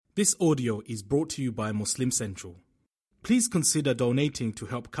This audio is brought to you by Muslim Central. Please consider donating to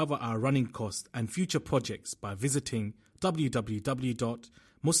help cover our running costs and future projects by visiting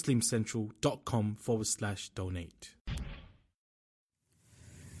www.muslimcentral.com/donate.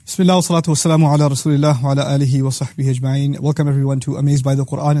 Bismillah wa salatu wa salamu ala rasulillah wa ala alihi wa sahbihi ajma'in. Welcome everyone to Amazed by the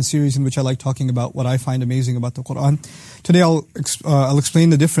Quran, a series in which I like talking about what I find amazing about the Quran. Today I'll explain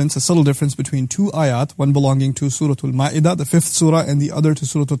the difference, a subtle difference between two ayat, one belonging to Surah Maidah, the 5th surah, and the other to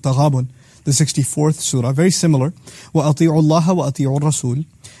Surah Taghabun, the 64th surah. Very similar. وَأَطِيعُوا اللَّهَ وَأَطِيعُوا الرَّسُولِ.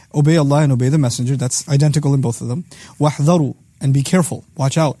 Obey Allah and obey the Messenger. That's identical in both of them. وَاحْذَرُوا, and be careful,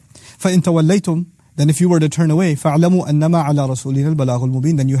 watch out. فَإِن تَوَلَّيْتُمْ, then if you were to turn away, فَاعْلَمُوا أَنَّمَا عَلَى رَسُولِنَا الْبَلَاغُ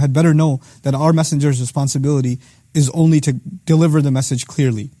الْمُبِينَ, then you had better know that our messenger's responsibility is only to deliver the message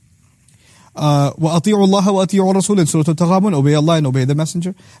clearly. وَأَطِيعُوا اللَّهَ وَأَطِيعُوا الرَّسُولَ, in Surah Taghabun, obey Allah and obey the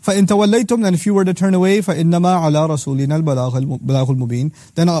Messenger. فَإِن تَوَلَّيْتُمْ, then if you were to turn away, فَإِنَّمَا عَلَى رَسُولِنَا الْبَلَاغُ الْمُبِينَ,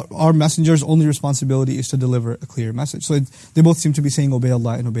 then our messenger's only responsibility is to deliver a clear message. So they both seem to be saying obey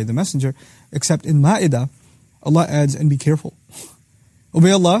Allah and obey the Messenger, except in Maidah, Allah adds, and be careful.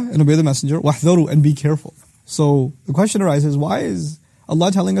 Obey Allah and obey the Messenger, وَاحْذَرُوا, and be careful. So the question arises, why is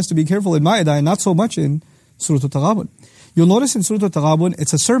Allah telling us to be careful in Maidah and not so much in Surah Taghabun? You'll notice in Surah Taghabun,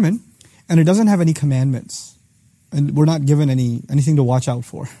 it's a sermon, and it doesn't have any commandments. And we're not given anything to watch out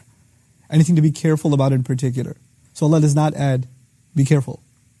for, anything to be careful about in particular. So Allah does not add, be careful.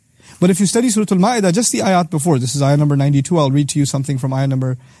 But if you study Surah Al-Maidah, just the ayat before, this is ayah number 92, I'll read to you something from ayah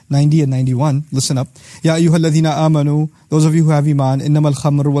number 90 and 91. Listen up. Ya ayyuhalladhina amanu, those of you who have iman, innamal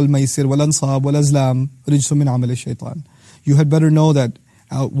khamr wal maisir wal ansab wal azlam rijsum min amal shaitan. You had better know that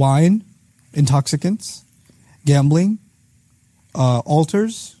wine, intoxicants, gambling,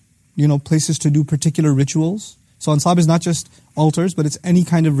 altars, places to do particular rituals. So ansab is not just altars, but it's any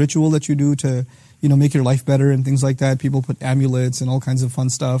kind of ritual that you do to make your life better and things like that. People put amulets and all kinds of fun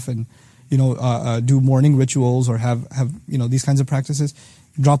stuff and, do morning rituals or have these kinds of practices.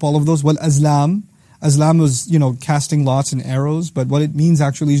 Drop all of those. Well, azlam was, casting lots and arrows, but what it means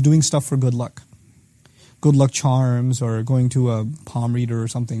actually is doing stuff for good luck. Good luck charms or going to a palm reader or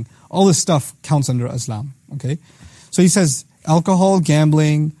something. All this stuff counts under azlam, okay? So he says alcohol,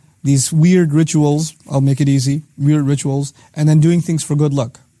 gambling, these weird rituals, I'll make it easy, weird rituals, and then doing things for good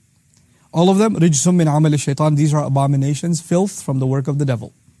luck. All of them, rijsum min amal shaitan, these are abominations, filth from the work of the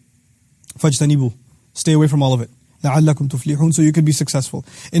devil. Fajtanibu, stay away from all of it. لَعَلَّكُمْ تُفْلِحُونَ, so you could be successful.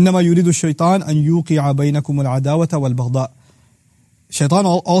 إِنَّمَا يُرِيدُ الشَّيْطَانَ أَنْ يُوقِعَ بَيْنَكُمُ الْعَدَاوَةَ وَالْبَغْضَاءَ. Shaitan,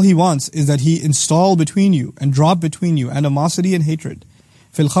 all he wants is that he install between you and drop between you animosity and hatred.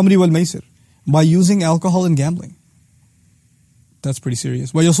 فِي الْخَمْرِ وَالْمَيْسِرِ, by using alcohol and gambling. That's pretty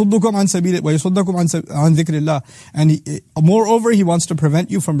serious. وَيَصُدُّكُمْ عَنْ ذِكْرِ اللَّهِ, and moreover, he wants to prevent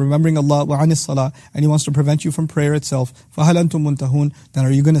you from remembering Allah, وَعَنِ الصَّلَاةِ, and he wants to prevent you from prayer itself. فَهَلْ أَنْتُمْ مُنْتَهُونَ, then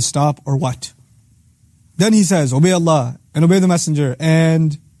are you going to stop or what? Then he says, obey Allah and obey the Messenger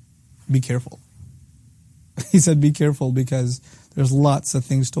and be careful. He said be careful because there's lots of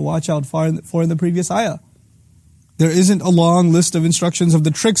things to watch out for in the previous ayah. There isn't a long list of instructions of the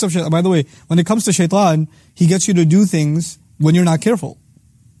tricks of shaitan. By the way, when it comes to shaitan, he gets you to do things when you're not careful.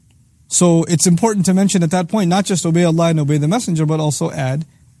 So it's important to mention at that point, not just obey Allah and obey the Messenger, but also add,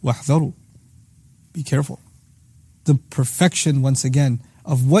 وَاحْذَرُوا, be careful. The perfection, once again,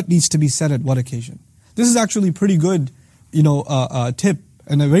 of what needs to be said at what occasion. This is actually pretty good, tip,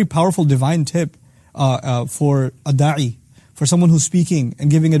 and a very powerful divine tip for a da'i, for someone who's speaking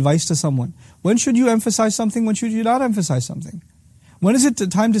and giving advice to someone. When should you emphasize something? When should you not emphasize something? When is it the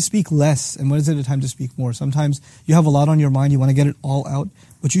time to speak less and when is it the time to speak more? Sometimes you have a lot on your mind, you want to get it all out,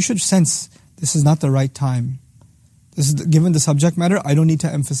 but you should sense this is not the right time. Given the subject matter, I don't need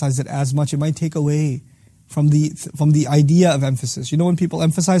to emphasize it as much. It might take away from the idea of emphasis. When people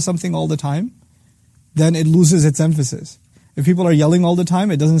emphasize something all the time, then it loses its emphasis. If people are yelling all the time,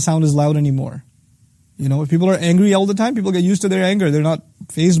 it doesn't sound as loud anymore. If people are angry all the time, people get used to their anger. They're not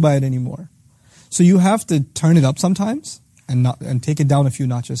fazed by it anymore. So you have to turn it up sometimes and take it down a few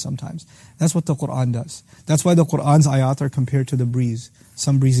notches sometimes. That's what the Quran does. That's why the Quran's ayat are compared to the breeze.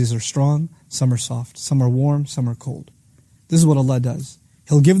 Some breezes are strong, some are soft, some are warm, some are cold. This is what Allah does.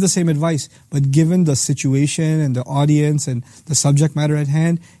 He'll give the same advice, but given the situation and the audience and the subject matter at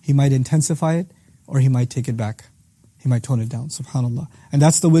hand, He might intensify it or He might take it back. He might tone it down, subhanAllah. And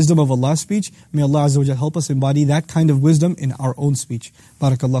that's the wisdom of Allah's speech. May Allah Azza wa Jal help us embody that kind of wisdom in our own speech.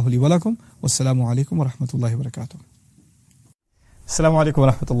 Barakallahu li wa lakum. Wassalamu alaikum wa rahmatullahi wa barakatuh. Assalamu alaikum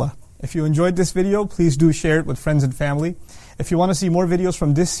wa rahmatullah. If you enjoyed this video, please do share it with friends and family. If you want to see more videos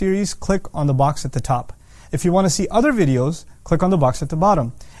from this series, click on the box at the top. If you want to see other videos, click on the box at the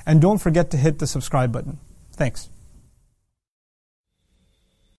bottom. And don't forget to hit the subscribe button. Thanks.